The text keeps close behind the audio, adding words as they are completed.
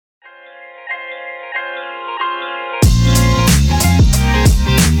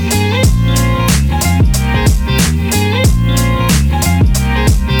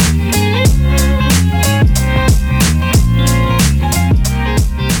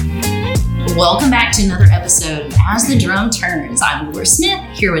Welcome back to another episode of As the Drum Turns. I'm Laura Smith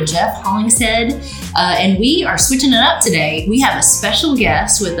here with Jeff Hollingshead, and we are switching it up today. We have a special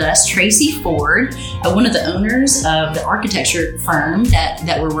guest with us, Tracy Ford, one of the owners of the architecture firm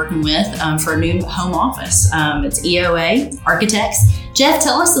that we're working with for a new home office. It's EOA Architects. Jeff,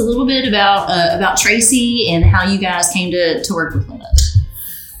 tell us a little bit about Tracy and how you guys came to work with one another.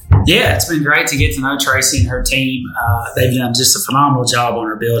 Yeah, it's been great to get to know Tracy and her team. They've done just a phenomenal job on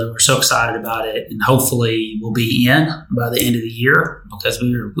our building. We're so excited about it, and hopefully we'll be in by the end of the year because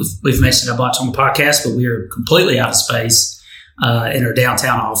we've mentioned a bunch on the podcast, but we are completely out of space in our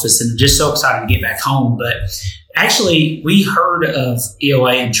downtown office, and just so excited to get back home. But actually, we heard of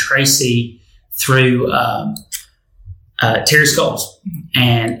EOA and Tracy through Terry Skulls.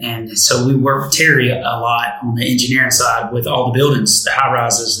 And so we work with Terry a lot on the engineering side with all the buildings, the high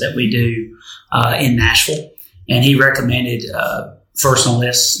rises that we do in Nashville. And he recommended first on the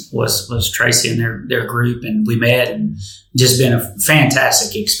list was Tracy and their group, and we met, and just been a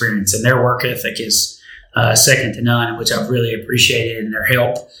fantastic experience. And their work ethic is second to none, which I've really appreciated, and their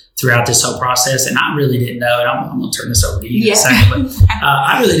help throughout this whole process. And I really didn't know, and I'm going to turn this over to you in a second, but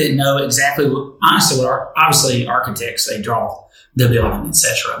I really didn't know exactly obviously architects, they draw the building,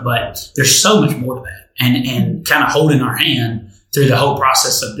 etc. But there's so much more to that, and kind of holding our hand through the whole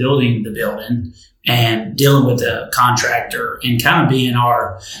process of building the building and dealing with the contractor and kind of being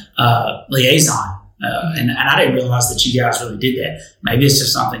our liaison. And I didn't realize that you guys really did that. Maybe it's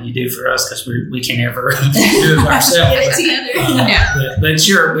just something you do for us because we can't ever do it for ourselves. Get it together. But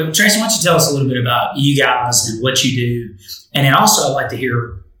sure. But Tracy, why don't you tell us a little bit about you guys and what you do? And then also I'd like to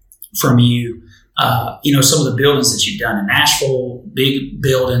hear from you, some of the buildings that you've done in Nashville, big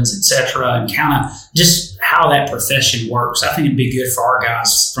buildings, et cetera, and kind of just how that profession works. I think it'd be good for our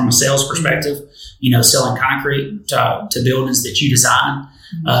guys from a sales perspective, selling concrete to buildings that you design.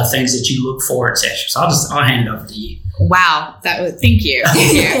 Things that you look for, etc. So I'll hand it over to you. Wow, thank you.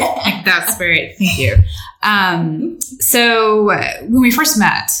 That's great. Thank you. So when we first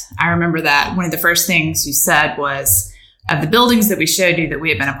met, I remember that one of the first things you said was, of the buildings that we showed you that we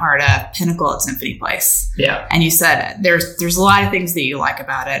had been a part of, Pinnacle at Symphony Place. Yeah. And you said there's a lot of things that you like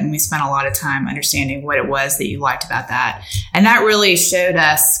about it, and we spent a lot of time understanding what it was that you liked about that. And that really showed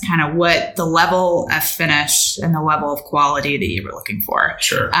us kind of what the level of finish and the level of quality that you were looking for.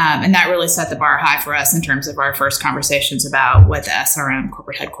 Sure. And that really set the bar high for us in terms of our first conversations about what the SRM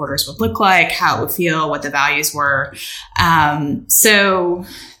corporate headquarters would look like, how it would feel, what the values were. So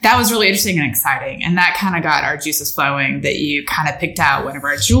that was really interesting and exciting. And that kind of got our juices flowing, that you kind of picked out one of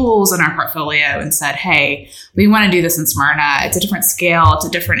our jewels in our portfolio and said, hey, we want to do this in Smyrna. It's a different scale. It's a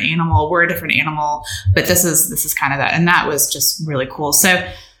different animal. We're a different animal, but this is kind of that. And that was just really cool. So,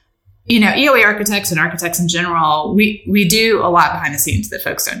 EOA architects and architects in general, we do a lot behind the scenes that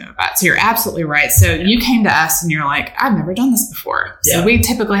folks don't know about. So you're absolutely right. So you came to us and you're like, I've never done this before. So we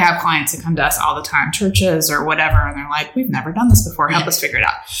typically have clients that come to us all the time, churches or whatever, and they're like, we've never done this before. Help us figure it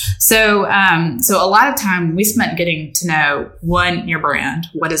out. So a lot of time we spent getting to know, one, your brand.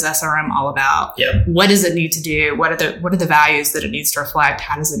 What is SRM all about? Yep. What does it need to do? What are the values that it needs to reflect?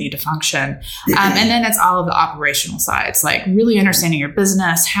 How does it need to function? And then it's all of the operational sides, like really understanding your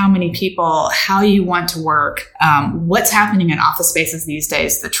business, how many people, how you want to work, what's happening in office spaces these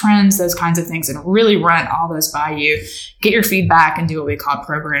days, the trends, those kinds of things, and really run all those by you, get your feedback, and do what we call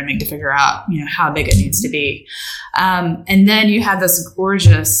programming to figure out, how big it needs to be. And then you have this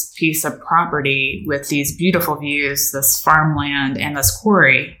gorgeous piece of property with these beautiful views, this farmland and this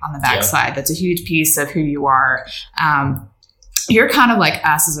quarry on the backside. That's a huge piece of who you are. You're kind of like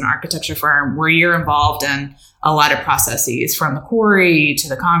us as an architecture firm, where you're involved in a lot of processes, from the quarry to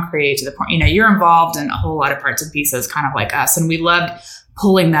the concrete to you're involved in a whole lot of parts and pieces, kind of like us. And we loved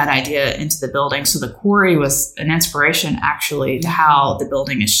pulling that idea into the building. So the quarry was an inspiration actually to how the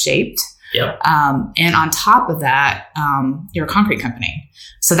building is shaped. Yep. And on top of that, you're a concrete company.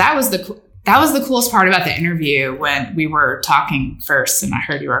 So that was the coolest part about the interview when we were talking first, and I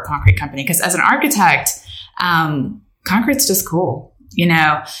heard you were a concrete company, because as an architect, concrete's just cool.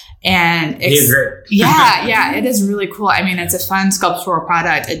 And it's, yeah, it is really cool. I mean, it's a fun sculptural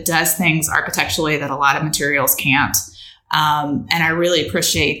product. It does things architecturally that a lot of materials can't. And I really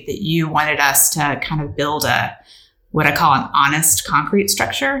appreciate that you wanted us to kind of build what I call an honest concrete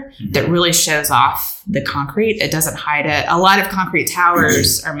structure that really shows off the concrete. It doesn't hide it. A lot of concrete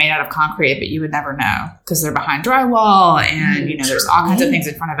towers are made out of concrete, but you would never know because they're behind drywall and, there's all kinds of things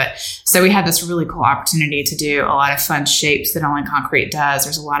in front of it. So we had this really cool opportunity to do a lot of fun shapes that only concrete does.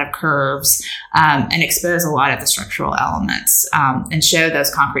 There's a lot of curves, and expose a lot of the structural elements, and show those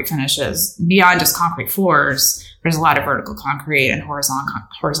concrete finishes beyond just concrete floors. There's a lot of vertical concrete and horizontal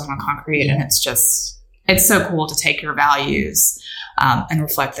concrete. And it's so cool to take your values and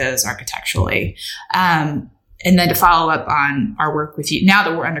reflect those architecturally. And then to follow up on our work with you, now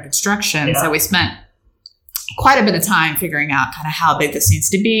that we're under construction, so we spent quite a bit of time figuring out kind of how big this needs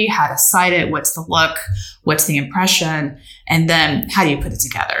to be, how to site it, what's the look, what's the impression, and then how do you put it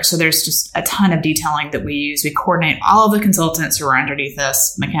together? So there's just a ton of detailing that we use. We coordinate all of the consultants who are underneath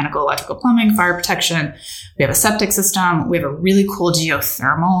this: mechanical, electrical, plumbing, fire protection. We have a septic system. We have a really cool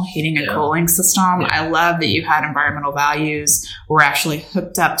geothermal heating and cooling system. I love that you had environmental values. We're actually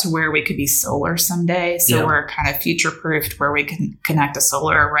hooked up to where we could be solar someday. So we're kind of future-proofed where we can connect a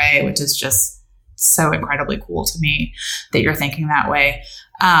solar array, which is just so incredibly cool to me that you're thinking that way.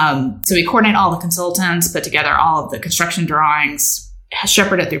 So we coordinate all the consultants, put together all of the construction drawings,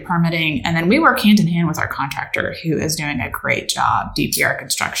 shepherd it through permitting, and then we work hand in hand with our contractor, who is doing a great job, DPR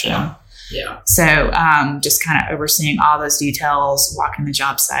Construction. So just kind of overseeing all those details, walking the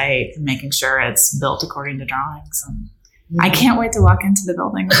job site, and making sure it's built according to drawings. I can't wait to walk into the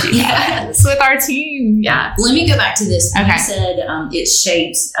building with you guys, with our team. Yeah. Let me go back to this. You said it's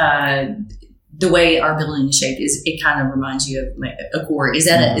shaped the way our building is shaped. It kind of reminds you of a core. Is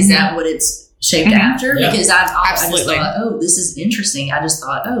that is that what it's shaped after? Yeah. Because I just thought, oh, this is interesting. I just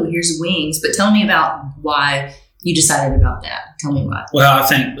thought, oh, here's wings. But tell me about why you decided about that. Tell me why. Well, I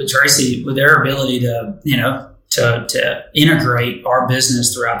think with Tracy, with their ability to, to integrate our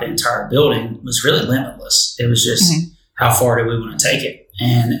business throughout the entire building was really limitless. It was just how far do we want to take it?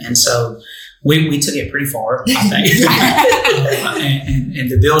 And so we took it pretty far, I think. and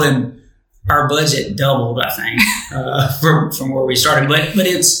the building, our budget doubled, I think, from where we started. But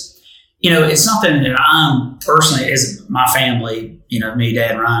it's, it's something that I'm personally, as my family, me,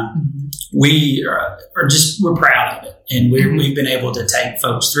 Dad, and Ryan, we we're proud of it. And we've been able to take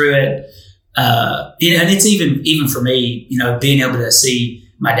folks through it. And it's even for me, being able to see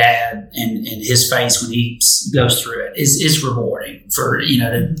my dad and his face when he goes through it is rewarding for, to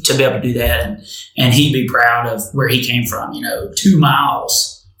be able to do that. And he'd be proud of where he came from. 2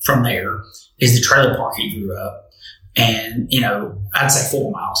 miles from there is the trailer park he grew up. And, I'd say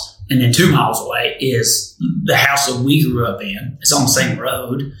 4 miles. And then 2 miles away is the house that we grew up in. It's on the same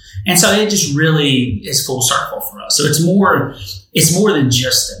road. And so it just really is full circle for us. So it's more than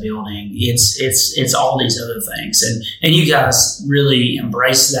just a building. It's all these other things. And you guys really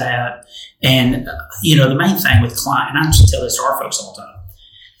embrace that. And, the main thing with client, and I used to tell this to our folks all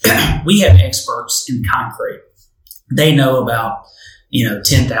the time, we have experts in concrete. They know about,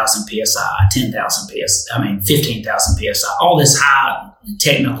 10,000 PSI, 10,000 PSI, 15,000 PSI, all this high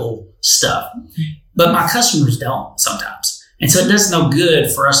technical stuff. But my customers don't sometimes. And so it does no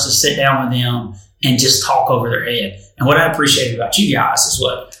good for us to sit down with them and just talk over their head. And what I appreciate about you guys is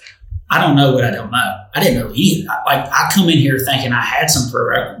I don't know what I don't know. I didn't know either. I come in here thinking I had some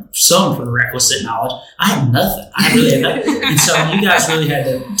prerequisite knowledge. I had nothing. I really had nothing. And so you guys really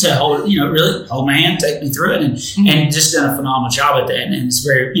had to hold, really hold my hand, take me through it, and just done a phenomenal job at that. And it's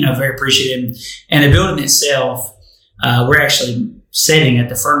very, very appreciative. And the building itself, we're actually sitting at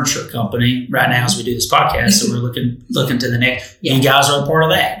the furniture company right now as we do this podcast. So we're looking to the next. You guys are a part of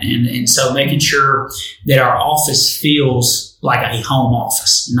that. And so making sure that our office feels like a home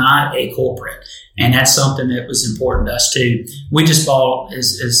office, not a corporate. And that's something that was important to us too. We just bought,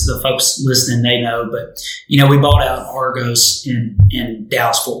 as the folks listening, they know, but we bought out Argos in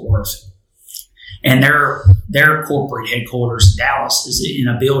Dallas, Fort Worth. And their corporate headquarters in Dallas is in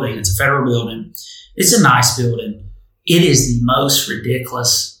a building. It's a federal building. It's a nice building. It is the most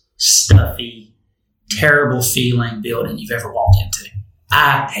ridiculous, stuffy, terrible feeling building you've ever walked into.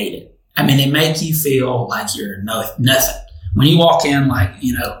 I hate it. It makes you feel like you're nothing. When you walk in,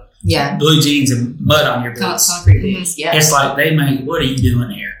 blue jeans and mud on your boots. Concrete boots, yeah. It's like what are you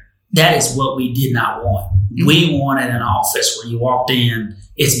doing here? That is what we did not want. Mm-hmm. We wanted an office where you walked in,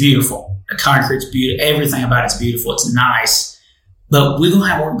 it's beautiful. The concrete's beautiful. Everything about it's beautiful. It's nice. But we're going to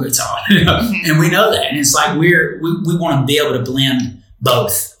have work boots on. And we know that. And it's like we want to be able to blend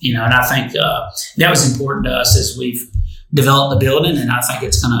both. And I think that was important to us as we've developed the building. And I think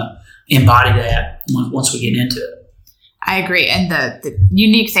it's going to embody that once we get into it. I agree. And the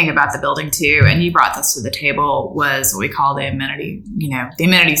unique thing about the building too, and you brought this to the table, was what we call the amenity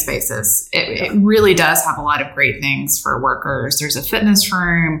spaces. It really does have a lot of great things for workers. There's a fitness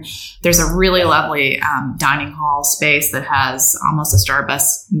room. There's a really lovely dining hall space that has almost a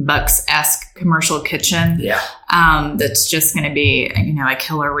Starbucks-esque commercial kitchen. Yeah. That's just going to be, a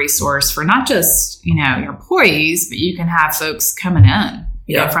killer resource for not just, your employees, but you can have folks coming in.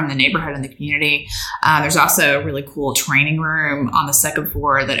 From the neighborhood and the community. There's also a really cool training room on the second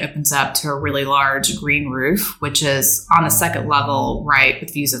floor that opens up to a really large green roof, which is on the second level, right,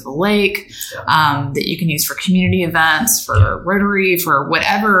 with views of the lake, that you can use for community events, for Rotary, for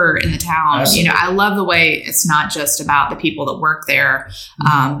whatever in the town. Absolutely. I love the way it's not just about the people that work there,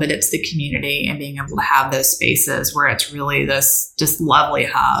 but it's the community and being able to have those spaces where it's really this just lovely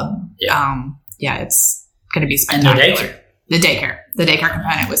hub. It's going to be spectacular. And The daycare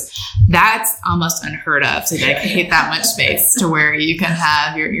component that's almost unheard of to dedicate that much space to where you can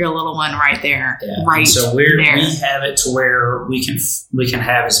have your little one right there. Yeah. Right. So we have it to where we can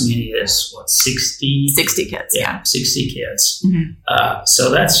have as many as 60 kids. Yeah, 60 kids. Mm-hmm. So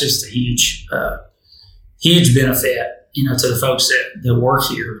that's just a huge benefit, to the folks that work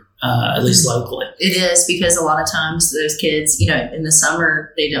here, at least locally. It is, because a lot of times those kids, in the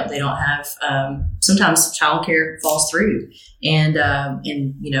summer they don't have. Sometimes childcare falls through, and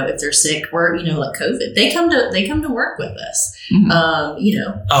if they're sick or like COVID, they come to work with us. Mm-hmm.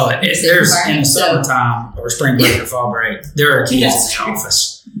 There's in the summertime or spring break or fall break, there are kids in the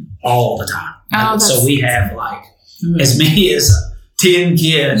office all the time. So we have as many as 10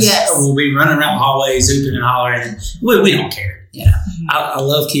 kids will be running around the hallways, hooping and hollering. We don't care. I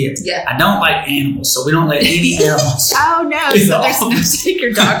love kids. Yeah. I don't like animals, so we don't let any animals. Oh no! So there's no take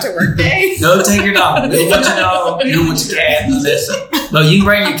your dog to work day. No, take your dog. You don't want your dog. You don't want your cat. No, you can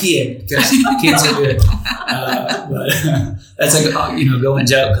bring your kid because kids are good. But that's a going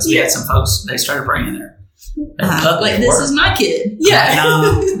joke, because we had some folks, they started bringing their puppy. This is my kid.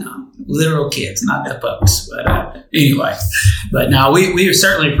 No, literal kids, not the pups. But anyway, we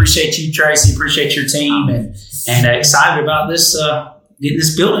certainly appreciate you, Tracy. Appreciate your team, and excited about this getting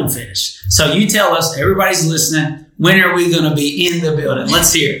this building finished. So you tell us, everybody's listening, when are we going to be in the building?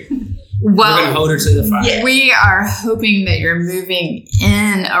 Let's hear it. Well, we're going to hold her to the fire. Yeah. We are hoping that you're moving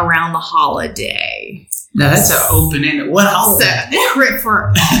in around the holiday. No, that's an open-ended. What holiday?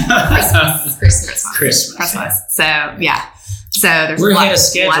 For Christmas. So, yeah. So there's we're a lot ahead of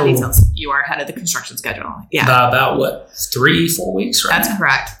schedule. Of details. You are ahead of the construction schedule. Yeah. By about 3-4 weeks, right? That's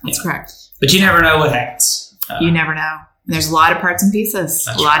correct. That's correct. But you never know what happens. You never know. There's a lot of parts and pieces,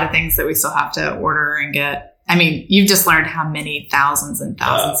 a lot of things that we still have to order and get. I mean, you've just learned how many thousands and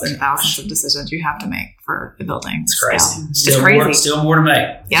thousands and thousands of decisions you have to make for the building. It's crazy. It's crazy. Still more to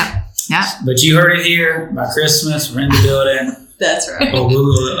make. Yeah. But you heard it here. By Christmas, we're in the building. That's right. Well,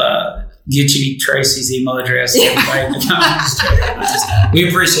 we'll get you Tracy's email address. We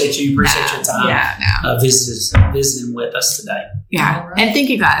appreciate you. Appreciate your time. Visiting with us today. Yeah. Right. And thank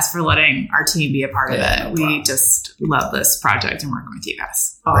you guys for letting our team be a part of it. We just love this project and working with you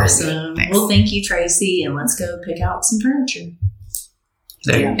guys. Awesome. Well, thank you, Tracy. And let's go pick out some furniture.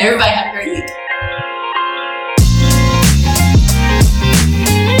 Everybody have a great week.